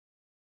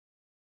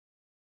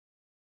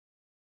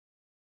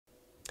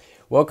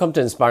Welcome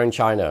to Inspiring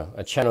China,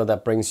 a channel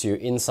that brings you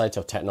insights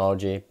of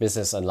technology,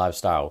 business and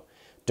lifestyle.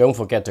 Don't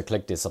forget to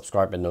click the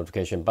subscribe and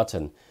notification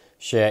button.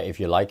 Share if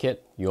you like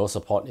it. Your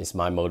support is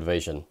my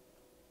motivation.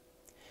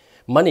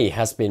 Money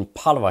has been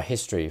part of our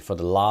history for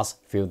the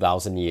last few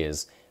thousand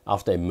years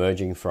after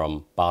emerging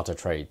from barter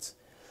trades.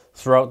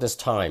 Throughout this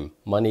time,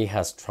 money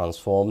has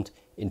transformed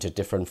into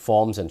different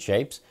forms and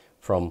shapes,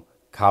 from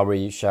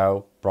cowrie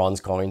shell, bronze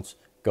coins,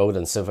 gold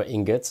and silver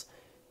ingots,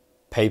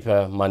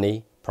 paper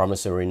money,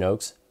 promissory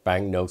notes,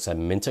 banknotes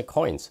and minted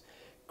coins,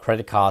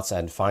 credit cards,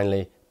 and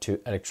finally to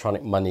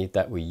electronic money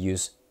that we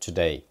use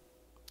today.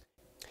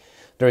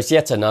 There is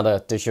yet another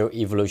digital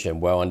evolution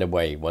well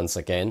underway once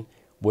again,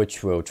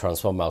 which will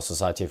transform our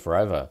society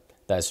forever.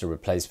 That is to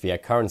replace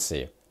fiat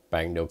currency,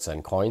 banknotes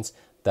and coins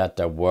that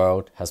the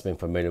world has been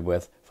familiar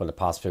with for the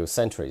past few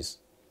centuries.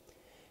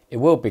 It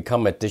will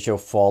become a digital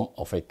form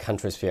of a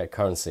country's fiat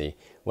currency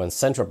when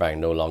central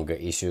bank no longer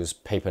issues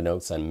paper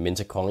notes and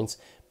minted coins,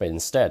 but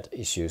instead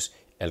issues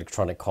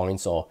electronic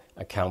coins or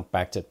account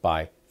backed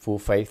by full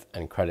faith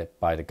and credit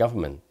by the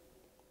government.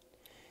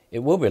 It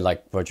will be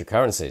like virtual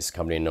currencies,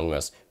 commonly known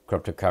as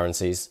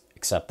cryptocurrencies,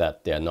 except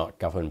that they are not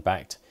government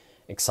backed.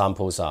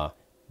 Examples are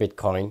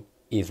Bitcoin,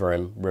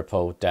 Ethereum,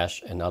 Ripple,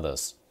 Dash, and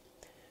others.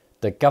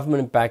 The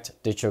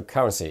government-backed digital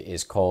currency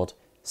is called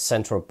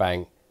Central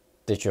Bank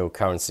Digital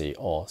Currency,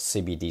 or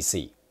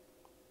CBDC.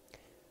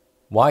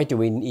 Why do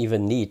we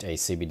even need a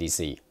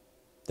CBDC?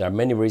 There are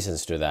many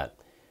reasons to that.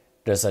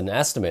 There's an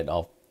estimate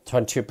of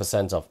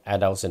 22% of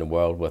adults in the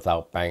world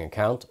without bank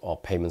account or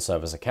payment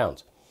service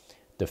account.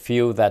 The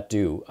few that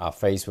do are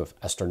faced with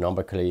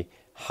astronomically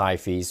high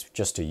fees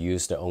just to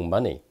use their own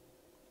money.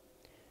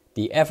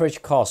 The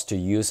average cost to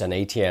use an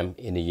ATM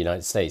in the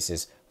United States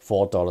is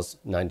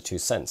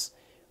 $4.92.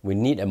 We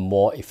need a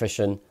more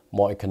efficient,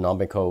 more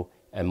economical,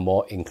 and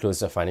more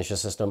inclusive financial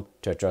system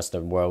to address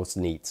the world's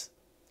needs.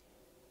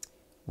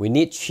 We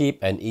need cheap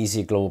and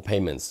easy global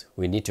payments.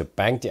 We need to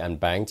bank the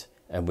unbanked,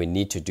 and we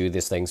need to do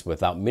these things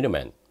without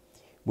middlemen,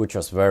 which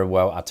was very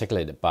well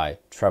articulated by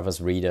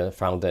Travis Reeder,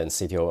 founder and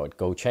CTO at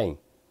GoChain.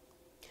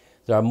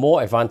 There are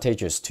more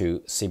advantages to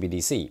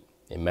CBDC.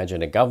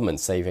 Imagine the government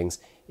savings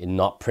in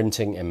not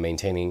printing and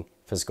maintaining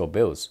physical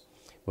bills.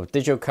 With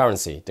digital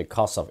currency, the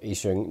cost of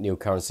issuing new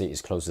currency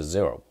is close to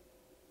zero.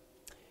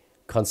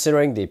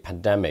 Considering the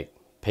pandemic,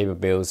 paper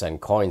bills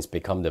and coins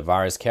become the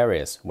virus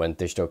carriers when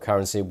digital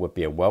currency would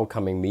be a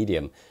welcoming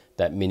medium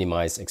that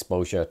minimizes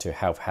exposure to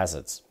health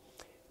hazards.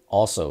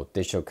 Also,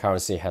 digital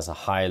currency has a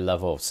high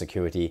level of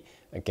security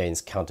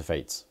against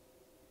counterfeits.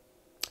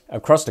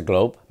 Across the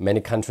globe, many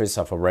countries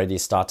have already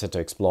started to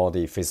explore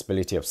the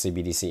feasibility of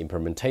CBDC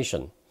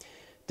implementation.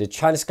 The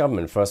Chinese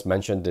government first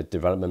mentioned the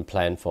development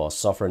plan for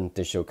sovereign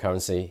digital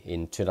currency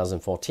in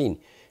 2014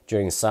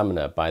 during a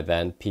seminar by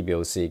then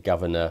PBOC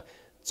Governor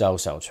Zhao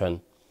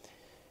Xiaochun.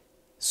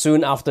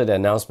 Soon after the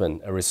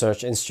announcement, a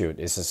research institute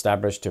is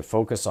established to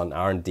focus on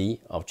R&D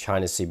of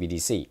China's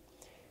CBDC.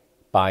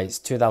 By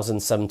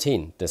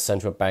 2017, the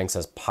central banks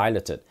has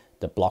piloted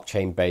the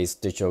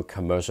blockchain-based digital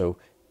commercial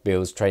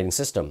bills trading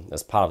system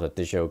as part of the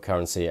digital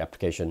currency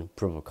application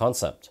proof of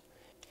concept.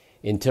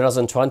 In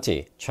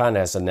 2020, China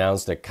has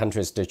announced the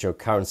country's digital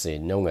currency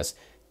known as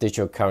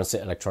Digital Currency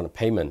Electronic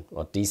Payment,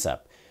 or DCEP,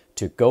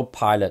 to go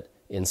pilot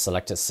in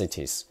selected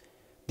cities.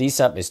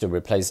 DCEP is to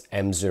replace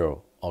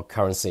M0, or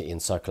currency in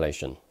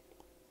circulation.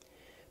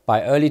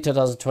 By early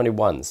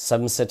 2021,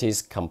 7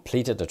 cities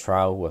completed the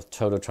trial with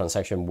total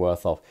transaction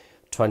worth of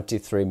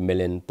 $23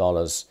 million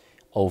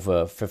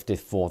over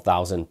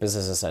 54,000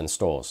 businesses and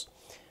stores.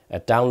 A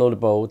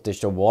downloadable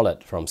digital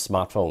wallet from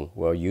smartphone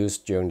were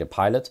used during the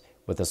pilot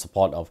with the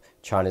support of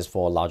China's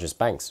 4 largest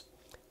banks.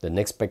 The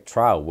next big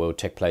trial will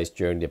take place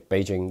during the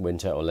Beijing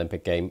Winter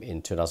Olympic Games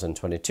in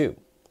 2022.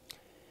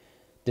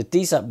 The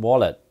DCEP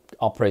wallet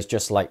operates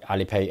just like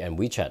Alipay and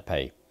WeChat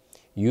Pay.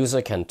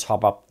 User can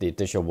top up the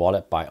digital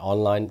wallet by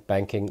online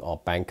banking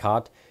or bank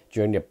card.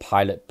 During the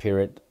pilot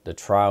period, the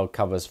trial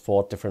covers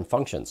 4 different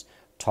functions: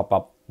 top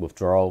up,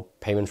 withdrawal,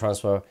 payment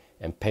transfer,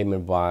 and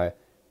payment via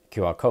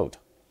QR code.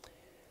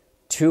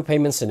 2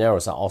 payment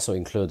scenarios are also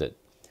included,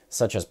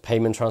 such as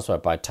payment transfer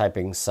by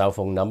typing cell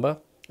phone number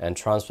and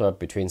transfer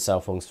between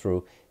cell phones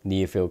through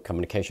near-field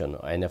communication,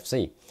 or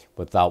NFC,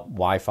 without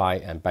Wi-Fi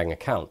and bank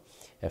account,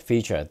 a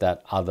feature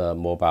that other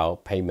mobile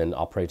payment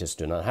operators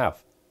do not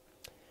have.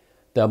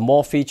 There are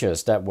more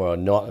features that were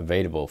not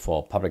available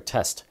for public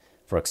test.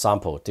 For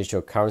example,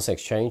 digital currency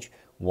exchange,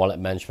 wallet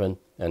management,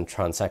 and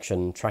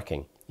transaction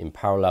tracking in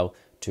parallel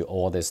to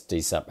all these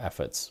DCEP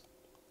efforts.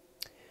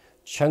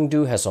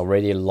 Chengdu has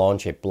already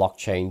launched a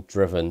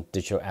blockchain-driven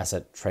digital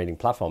asset trading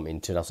platform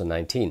in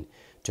 2019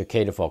 to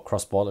cater for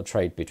cross-border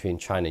trade between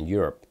China and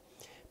Europe.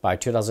 By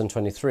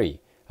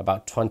 2023,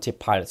 about 20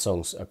 pilot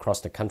zones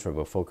across the country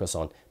will focus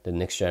on the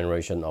next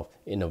generation of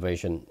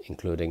innovation,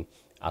 including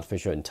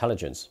artificial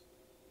intelligence.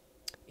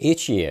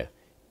 Each year,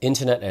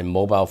 internet and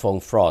mobile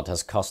phone fraud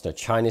has cost the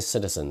Chinese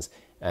citizens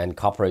and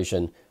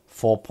corporations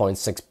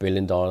 $4.6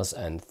 billion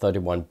and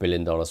 $31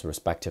 billion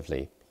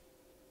respectively.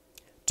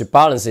 To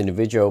balance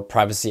individual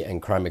privacy and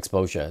crime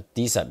exposure,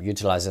 DCEP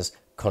utilizes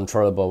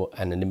controllable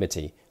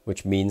anonymity,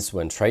 which means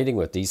when trading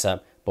with DCEP,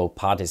 both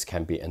parties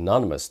can be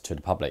anonymous to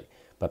the public,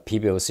 but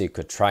PBOC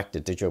could track the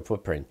digital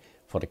footprint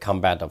for the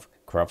combat of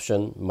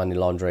corruption, money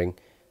laundering,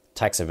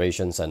 tax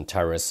evasions, and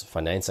terrorist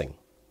financing.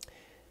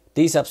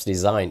 DCEP's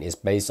design is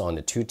based on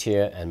a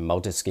two-tier and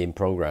multi-scheme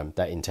program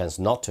that intends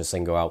not to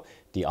single out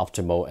the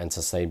optimal and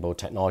sustainable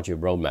technology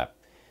roadmap.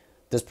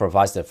 This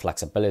provides the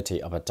flexibility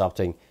of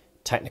adopting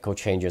technical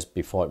changes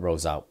before it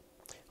rolls out.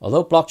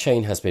 Although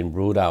blockchain has been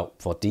ruled out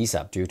for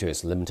DCEP due to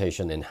its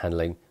limitation in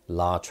handling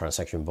large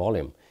transaction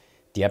volume,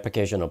 the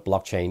application of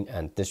blockchain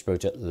and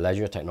distributed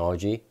ledger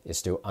technology is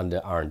still under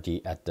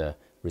R&D at the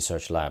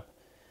research lab.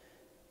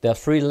 There are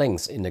three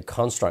links in the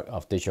construct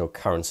of digital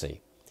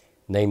currency,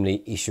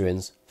 namely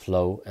issuance,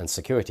 flow, and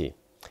security.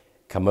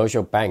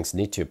 Commercial banks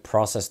need to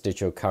process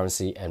digital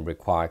currency and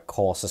require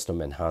core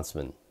system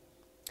enhancement.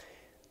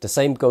 The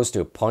same goes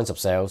to points of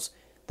sales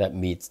that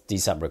meet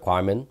DCEP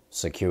requirement,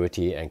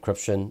 security,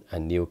 encryption,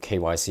 and new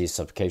KYC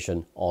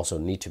certification also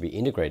need to be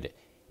integrated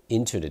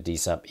into the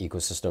DCEP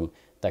ecosystem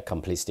that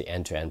completes the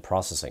end-to-end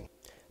processing.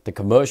 The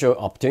commercial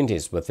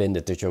opportunities within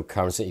the digital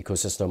currency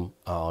ecosystem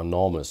are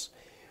enormous.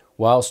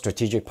 While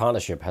strategic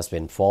partnership has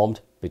been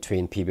formed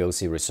between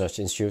PBOC Research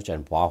Institute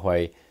and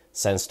Huawei,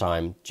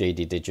 SenseTime,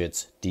 JD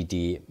Digits,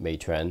 Didi,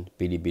 Meituan,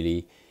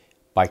 Bilibili,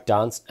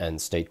 ByteDance,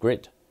 and State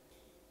Grid.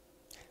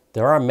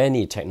 There are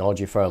many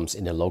technology firms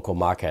in the local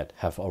market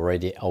have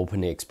already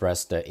openly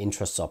expressed their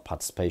interests of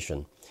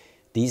participation.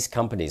 These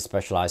companies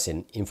specialize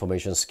in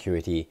information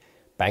security,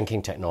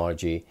 banking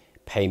technology,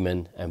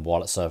 payment and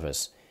wallet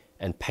service,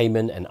 and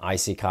payment and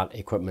IC card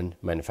equipment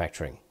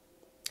manufacturing.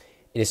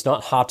 It is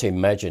not hard to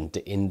imagine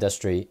the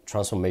industry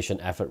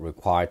transformation effort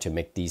required to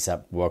make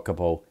DCEP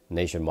workable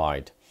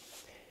nationwide.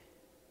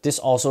 This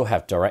also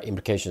has direct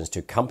implications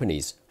to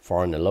companies,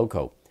 foreign and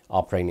local,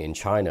 operating in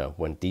China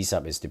when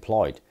DCEP is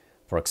deployed.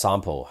 For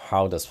example,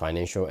 how does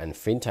financial and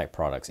fintech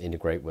products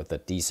integrate with the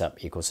DCEP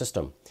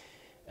ecosystem?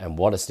 And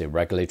what is the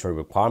regulatory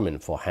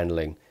requirement for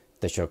handling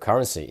digital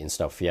currency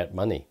instead of fiat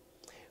money?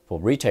 For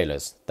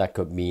retailers, that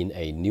could mean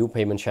a new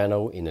payment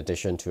channel in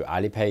addition to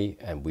Alipay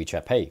and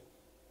WeChat Pay.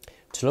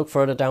 To look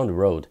further down the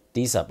road,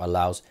 DCEP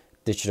allows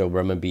digital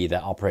renminbi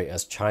that operate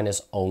as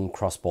China's own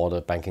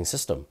cross-border banking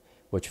system,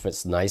 which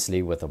fits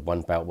nicely with the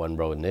One Belt, One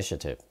Road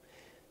initiative.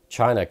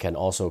 China can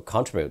also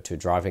contribute to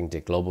driving the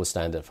global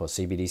standard for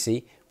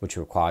CBDC, which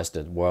requires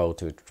the world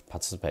to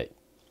participate.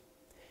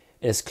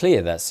 It is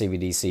clear that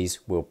CBDCs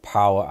will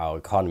power our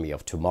economy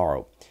of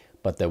tomorrow,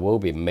 but there will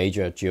be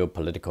major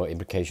geopolitical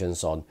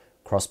implications on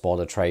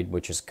cross-border trade,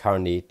 which is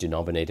currently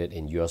denominated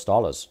in US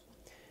dollars.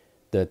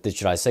 The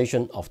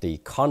digitalization of the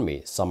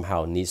economy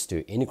somehow needs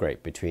to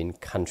integrate between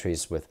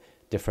countries with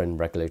different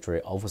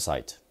regulatory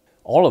oversight.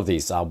 All of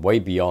these are way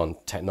beyond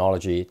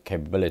technology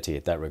capability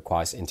that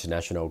requires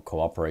international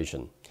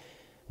cooperation.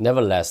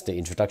 Nevertheless, the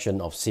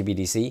introduction of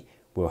CBDC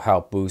will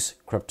help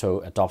boost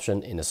crypto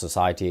adoption in the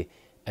society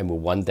and will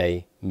one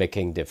day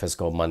making the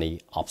physical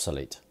money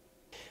obsolete.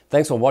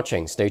 Thanks for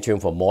watching. Stay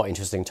tuned for more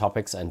interesting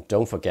topics and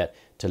don't forget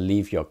to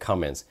leave your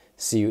comments.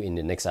 See you in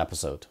the next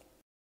episode.